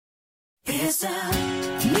It's a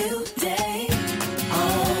new day.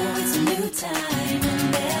 Oh, it's a new time.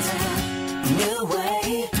 And there's a new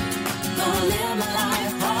way. Gonna live my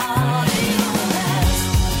life hard. The old has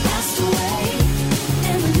passed away.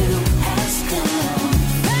 And the new has come.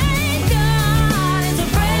 Thank God it's a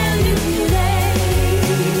brand new day.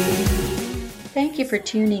 Thank you for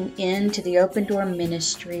tuning in to the Open Door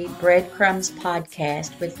Ministry Breadcrumbs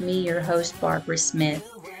podcast with me, your host, Barbara Smith.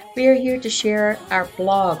 We are here to share our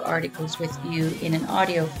blog articles with you in an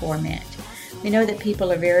audio format. We know that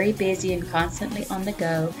people are very busy and constantly on the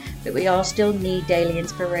go, but we all still need daily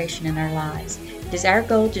inspiration in our lives. It is our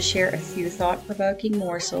goal to share a few thought-provoking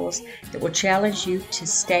morsels that will challenge you to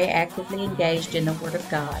stay actively engaged in the Word of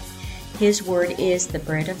God. His Word is the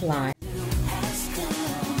bread of life.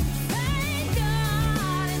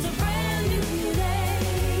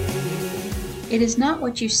 It is not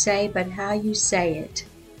what you say, but how you say it,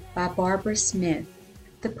 by Barbara Smith.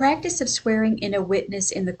 The practice of swearing in a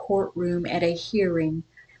witness in the courtroom at a hearing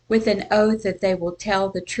with an oath that they will tell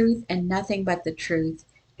the truth and nothing but the truth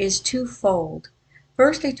is twofold.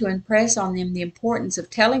 Firstly, to impress on them the importance of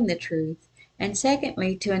telling the truth, and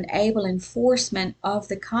secondly, to enable enforcement of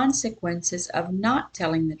the consequences of not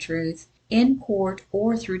telling the truth in court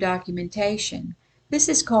or through documentation. This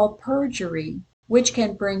is called perjury, which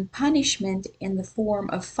can bring punishment in the form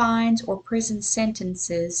of fines or prison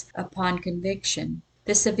sentences upon conviction.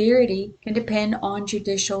 The severity can depend on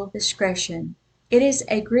judicial discretion. It is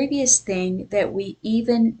a grievous thing that we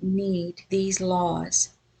even need these laws.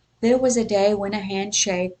 There was a day when a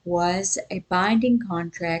handshake was a binding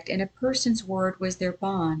contract and a person's word was their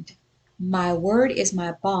bond. My word is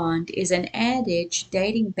my bond is an adage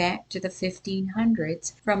dating back to the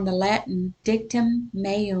 1500s from the Latin dictum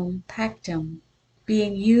meum pactum,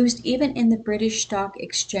 being used even in the British Stock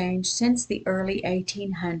Exchange since the early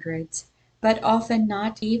 1800s, but often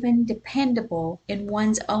not even dependable in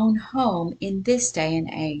one's own home in this day and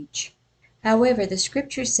age. However, the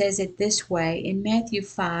Scripture says it this way in Matthew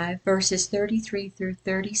 5, verses 33 through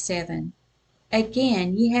 37.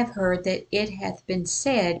 Again, ye have heard that it hath been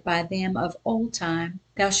said by them of old time,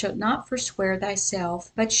 Thou shalt not forswear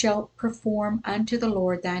thyself, but shalt perform unto the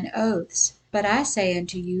Lord thine oaths. But I say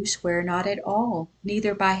unto you, swear not at all,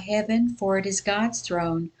 neither by heaven, for it is God's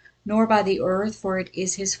throne, nor by the earth, for it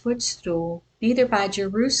is his footstool, neither by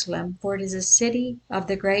Jerusalem, for it is a city of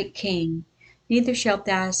the great King. Neither shalt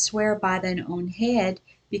thou swear by thine own head,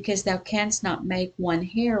 because thou canst not make one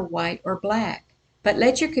hair white or black. But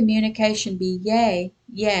let your communication be yea,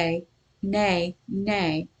 yea, nay,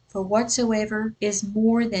 nay. For whatsoever is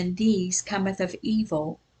more than these cometh of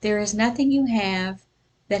evil. There is nothing you have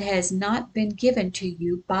that has not been given to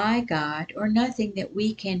you by God, or nothing that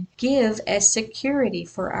we can give as security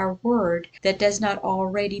for our word that does not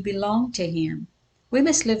already belong to him. We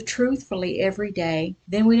must live truthfully every day,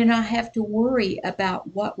 then we do not have to worry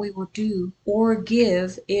about what we will do or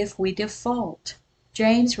give if we default.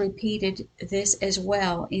 James repeated this as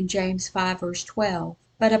well in James 5 verse 12.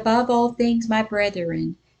 But above all things, my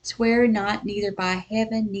brethren, swear not neither by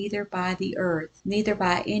heaven, neither by the earth, neither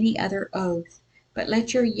by any other oath, but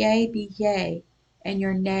let your yea be yea, and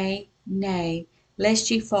your nay, nay,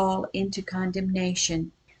 lest ye fall into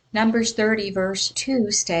condemnation. Numbers 30 verse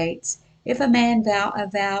 2 states, If a man vow a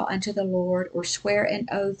vow unto the Lord, or swear an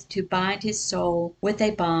oath to bind his soul with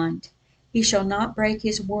a bond, he shall not break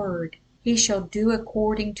his word. He shall do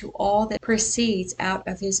according to all that proceeds out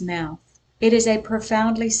of his mouth. It is a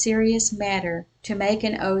profoundly serious matter to make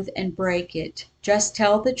an oath and break it. Just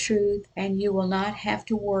tell the truth, and you will not have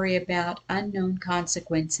to worry about unknown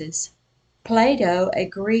consequences. Plato, a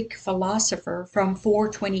Greek philosopher from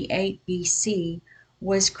 428 BC,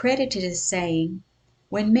 was credited as saying,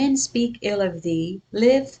 When men speak ill of thee,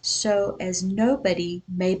 live so as nobody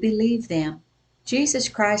may believe them. Jesus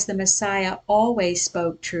Christ the Messiah always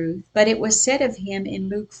spoke truth, but it was said of him in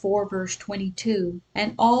Luke 4 verse 22,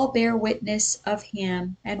 And all bare witness of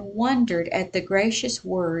him, and wondered at the gracious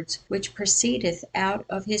words which proceedeth out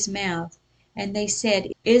of his mouth. And they said,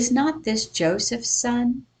 Is not this Joseph's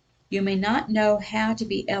son? You may not know how to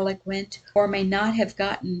be eloquent, or may not have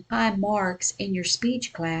gotten high marks in your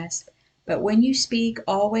speech class, but when you speak,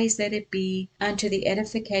 always let it be unto the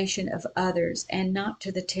edification of others, and not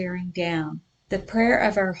to the tearing down. The prayer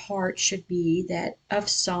of our heart should be that of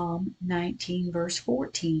Psalm 19 verse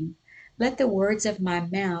 14. Let the words of my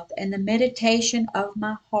mouth and the meditation of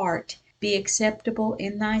my heart be acceptable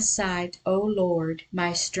in thy sight, O Lord,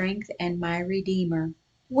 my strength and my Redeemer.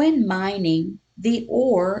 When mining, the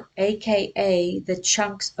ore, aka the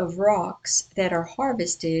chunks of rocks that are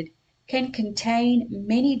harvested, can contain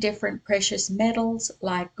many different precious metals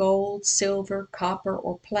like gold, silver, copper,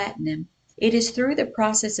 or platinum. It is through the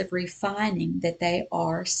process of refining that they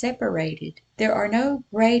are separated. There are no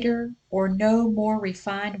greater or no more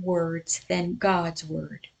refined words than God's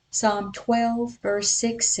word. Psalm 12, verse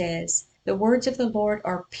 6 says, "The words of the Lord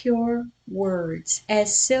are pure words,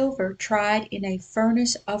 as silver tried in a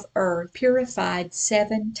furnace of earth, purified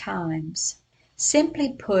 7 times."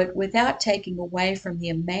 Simply put, without taking away from the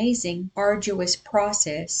amazing, arduous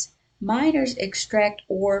process, miners extract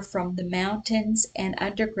ore from the mountains and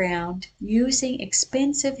underground using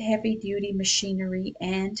expensive heavy-duty machinery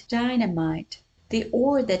and dynamite. The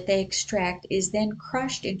ore that they extract is then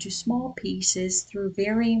crushed into small pieces through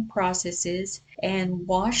varying processes and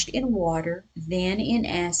washed in water, then in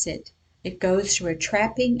acid. It goes through a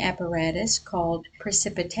trapping apparatus called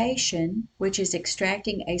precipitation, which is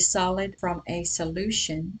extracting a solid from a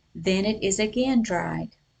solution. Then it is again dried.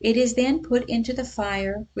 It is then put into the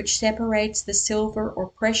fire, which separates the silver or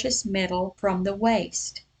precious metal from the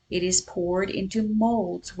waste. It is poured into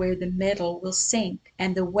molds where the metal will sink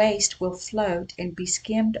and the waste will float and be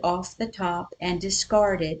skimmed off the top and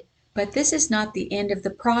discarded. But this is not the end of the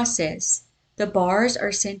process. The bars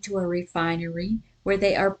are sent to a refinery where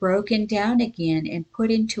they are broken down again and put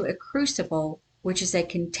into a crucible, which is a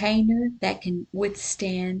container that can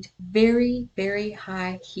withstand very, very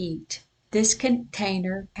high heat. This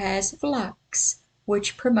container has flux,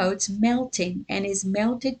 which promotes melting and is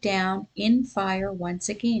melted down in fire once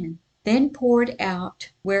again, then poured out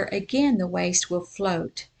where again the waste will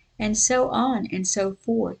float, and so on and so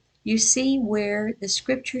forth. You see where the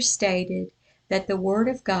scripture stated that the word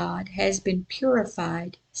of God has been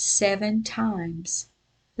purified 7 times.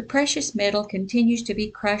 The precious metal continues to be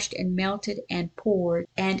crushed and melted and poured,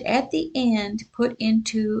 and at the end put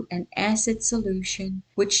into an acid solution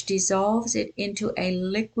which dissolves it into a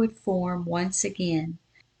liquid form once again.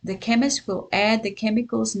 The chemist will add the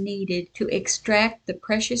chemicals needed to extract the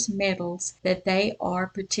precious metals that they are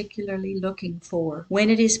particularly looking for. When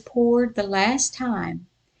it is poured the last time,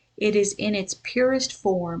 it is in its purest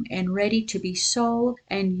form and ready to be sold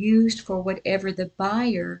and used for whatever the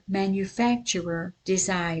buyer, manufacturer,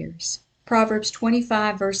 desires. Proverbs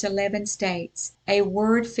 25 verse 11 states, "A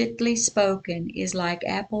word fitly spoken is like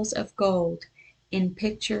apples of gold in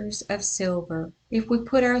pictures of silver." If we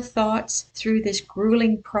put our thoughts through this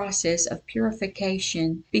grueling process of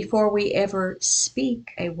purification before we ever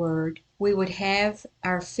speak a word, we would have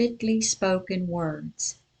our fitly spoken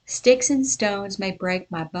words. "Sticks and stones may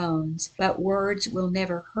break my bones, but words will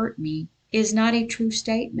never hurt me," is not a true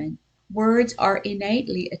statement. Words are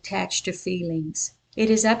innately attached to feelings. It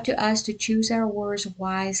is up to us to choose our words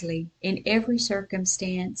wisely in every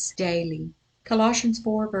circumstance daily. Colossians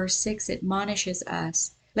 4 verse 6 admonishes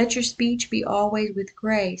us, "Let your speech be always with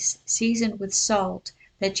grace, seasoned with salt,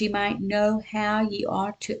 that ye might know how ye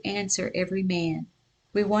ought to answer every man."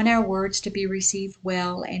 We want our words to be received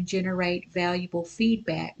well and generate valuable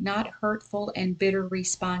feedback, not hurtful and bitter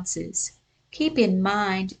responses. Keep in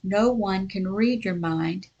mind, no one can read your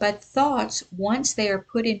mind, but thoughts, once they are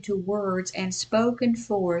put into words and spoken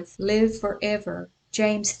forth, live forever.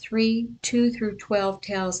 James 3, 2 through 12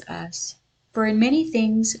 tells us, "For in many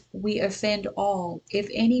things we offend all. If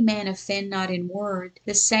any man offend not in word,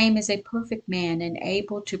 the same is a perfect man and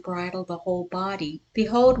able to bridle the whole body.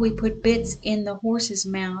 Behold, we put bits in the horses'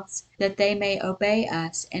 mouths, that they may obey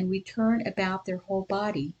us, and we turn about their whole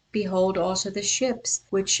body. Behold also the ships,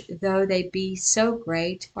 which though they be so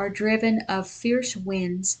great, are driven of fierce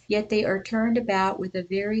winds, yet they are turned about with a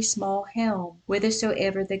very small helm,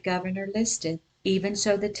 whithersoever the governor listeth. Even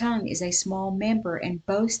so the tongue is a small member, and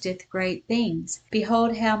boasteth great things.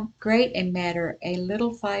 Behold how great a matter a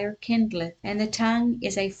little fire kindleth, and the tongue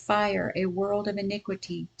is a fire, a world of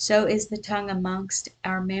iniquity. So is the tongue amongst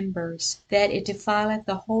our members, that it defileth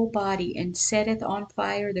the whole body, and setteth on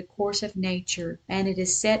fire the course of nature, and it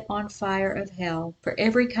is set on fire of hell. For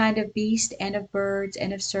every kind of beast, and of birds,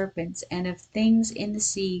 and of serpents, and of things in the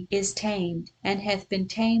sea, is tamed, and hath been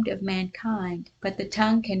tamed of mankind, but the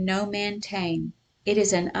tongue can no man tame. It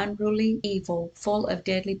is an unruly evil, full of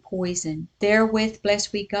deadly poison. Therewith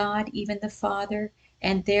bless we God, even the Father,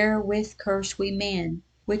 and therewith curse we men,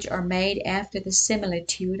 which are made after the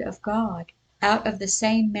similitude of God. Out of the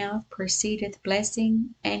same mouth proceedeth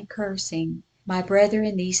blessing and cursing. My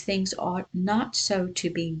brethren, these things ought not so to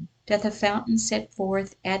be. Doth a fountain set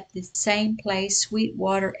forth at the same place sweet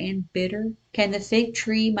water and bitter? Can the fig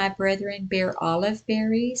tree, my brethren, bear olive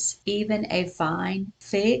berries, even a vine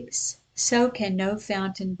figs? So can no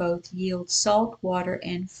fountain both yield salt water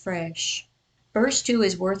and fresh. Verse 2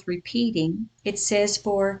 is worth repeating. It says,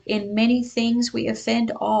 "For in many things we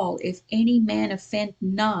offend all. If any man offend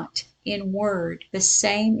not in word, the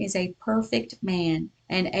same is a perfect man,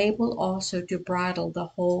 and able also to bridle the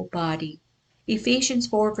whole body. Ephesians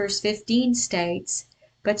 4 verse 15 states,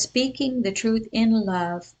 "But speaking the truth in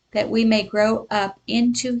love, that we may grow up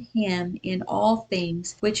into him in all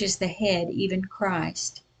things, which is the head, even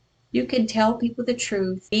Christ." You can tell people the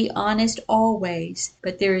truth, be honest always,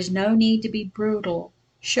 but there is no need to be brutal.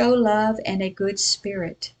 Show love and a good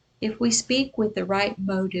spirit. If we speak with the right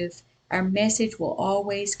motive, our message will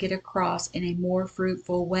always get across in a more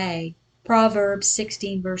fruitful way. Proverbs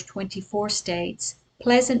 16 verse 24 states,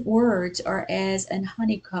 "Pleasant words are as an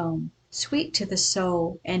honeycomb, sweet to the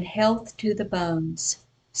soul and health to the bones."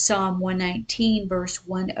 Psalm 119 verse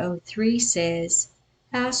 103 says,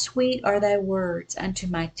 "How sweet are thy words unto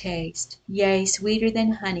my taste, yea, sweeter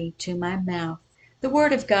than honey to my mouth." The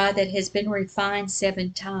Word of God that has been refined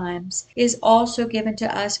 7 times is also given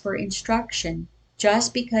to us for instruction.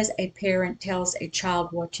 Just because a parent tells a child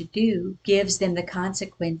what to do, gives them the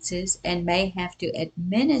consequences, and may have to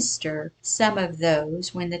administer some of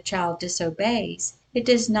those when the child disobeys, it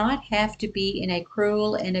does not have to be in a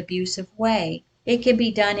cruel and abusive way. It can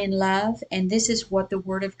be done in love, and this is what the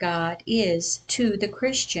Word of God is to the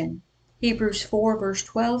Christian. Hebrews 4 verse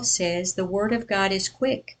 12 says, "The Word of God is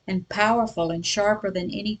quick and powerful and sharper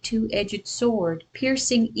than any two-edged sword,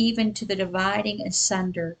 piercing even to the dividing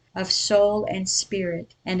asunder of soul and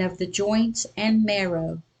spirit, and of the joints and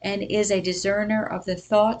marrow, and is a discerner of the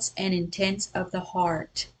thoughts and intents of the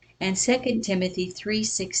heart." And 2 Timothy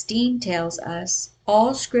 3:16 tells us,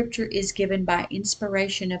 "All Scripture is given by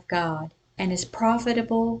inspiration of God, and is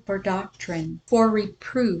profitable for doctrine, for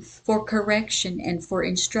reproof, for correction, and for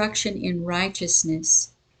instruction in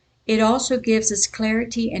righteousness." It also gives us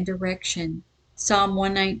clarity and direction. Psalm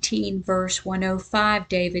 119 verse 105,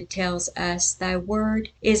 David tells us, "Thy word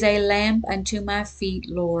is a lamp unto my feet,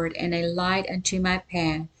 Lord, and a light unto my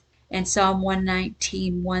path." And Psalm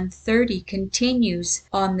 119 130 continues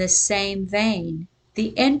on this same vein,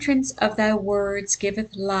 "The entrance of thy words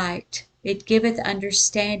giveth light, it giveth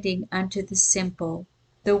understanding unto the simple."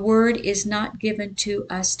 The word is not given to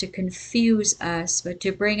us to confuse us, but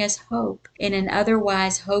to bring us hope in an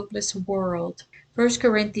otherwise hopeless world. 1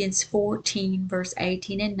 Corinthians 14 verse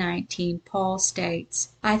 18 and 19, Paul states,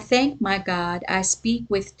 "I thank my God, I speak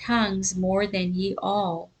with tongues more than ye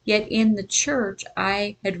all. Yet in the church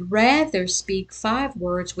I had rather speak 5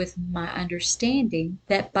 words with my understanding,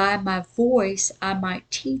 that by my voice I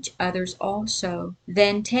might teach others also,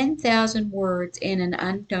 than 10,000 words in an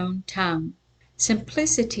unknown tongue."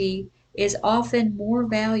 Simplicity is often more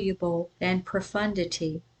valuable than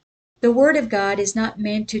profundity. The Word of God is not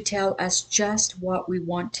meant to tell us just what we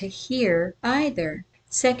want to hear either.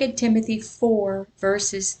 2 Timothy 4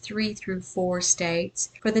 verses 3 through 4 states,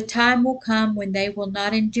 "For the time will come when they will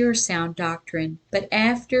not endure sound doctrine, but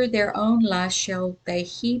after their own lust shall they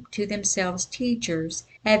heap to themselves teachers,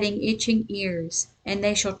 having itching ears. And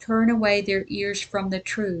they shall turn away their ears from the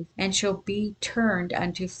truth, and shall be turned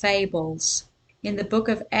unto fables." In the book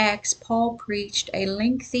of Acts, Paul preached a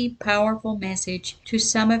lengthy, powerful message to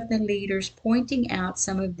some of the leaders, pointing out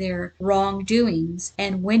some of their wrongdoings,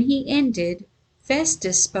 and when he ended,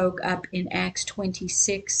 Festus spoke up in Acts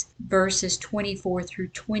 26 verses 24 through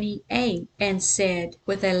 28 and said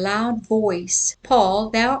with a loud voice, "Paul,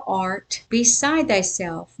 thou art beside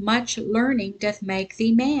thyself, much learning doth make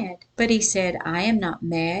thee mad." But he said, "I am not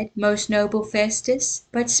mad, most noble Festus,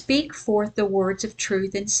 but speak forth the words of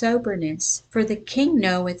truth and soberness. For the king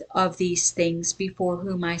knoweth of these things before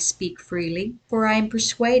whom I speak freely. For I am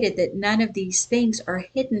persuaded that none of these things are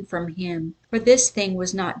hidden from him. For this thing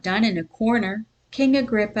was not done in a corner. King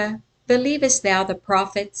Agrippa, believest thou the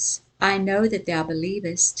prophets? I know that thou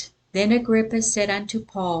believest." Then Agrippa said unto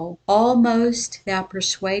Paul, "Almost thou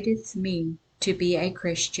persuadest me to be a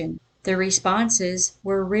Christian." The responses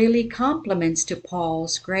were really compliments to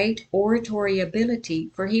Paul's great oratory ability,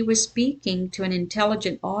 for he was speaking to an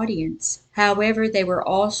intelligent audience. However, they were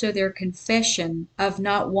also their confession of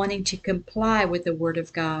not wanting to comply with the Word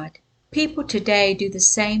of God. People today do the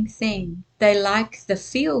same thing. They like the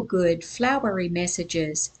feel-good, flowery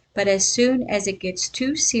messages, but as soon as it gets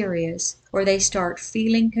too serious, or they start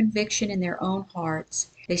feeling conviction in their own hearts,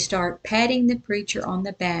 they start patting the preacher on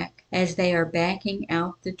the back as they are backing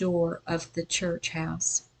out the door of the church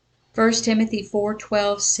house. 1 Timothy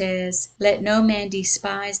 4:12 says, "Let no man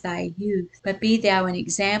despise thy youth, but be thou an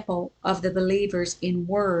example of the believers in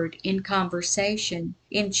word, in conversation,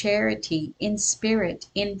 in charity, in spirit,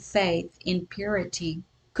 in faith, in purity."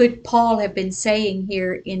 Could Paul have been saying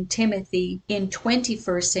here in Timothy in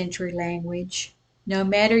 21st century language, no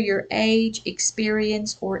matter your age,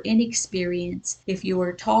 experience, or inexperience, if you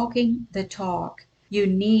are talking the talk, you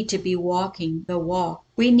need to be walking the walk.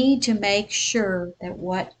 We need to make sure that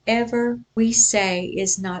whatever we say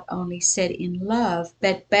is not only said in love,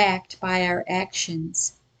 but backed by our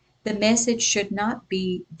actions. The message should not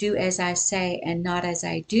be do as I say and not as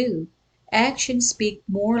I do. Actions speak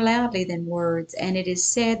more loudly than words, and it is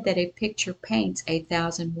said that a picture paints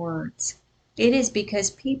 1,000 words. It is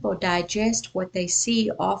because people digest what they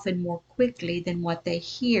see often more quickly than what they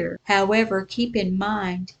hear. However, keep in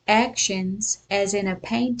mind, actions, as in a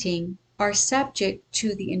painting, are subject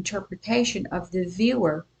to the interpretation of the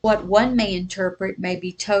viewer. What one may interpret may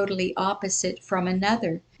be totally opposite from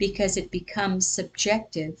another, because it becomes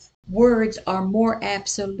subjective. Words are more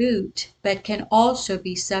absolute, but can also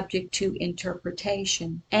be subject to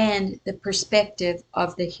interpretation and the perspective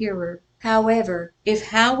of the hearer. However, if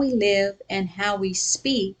how we live and how we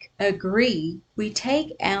speak agree, we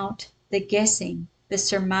take out the guessing, the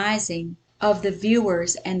surmising of the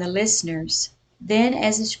viewers and the listeners. Then,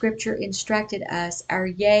 as the Scripture instructed us, our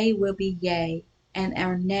yea will be yea, and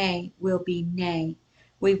our nay will be nay.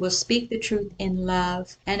 We will speak the truth in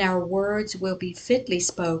love, and our words will be fitly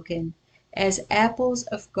spoken, as apples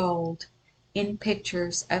of gold in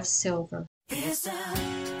pictures of silver. It's a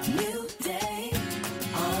new day.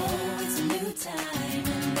 Oh, it's a new time,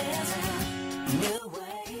 and there's a new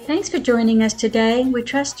way. Thanks for joining us today. We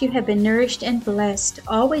trust you have been nourished and blessed.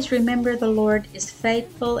 Always remember the Lord is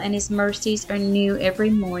faithful and His mercies are new every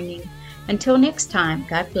morning. Until next time,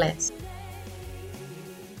 God bless.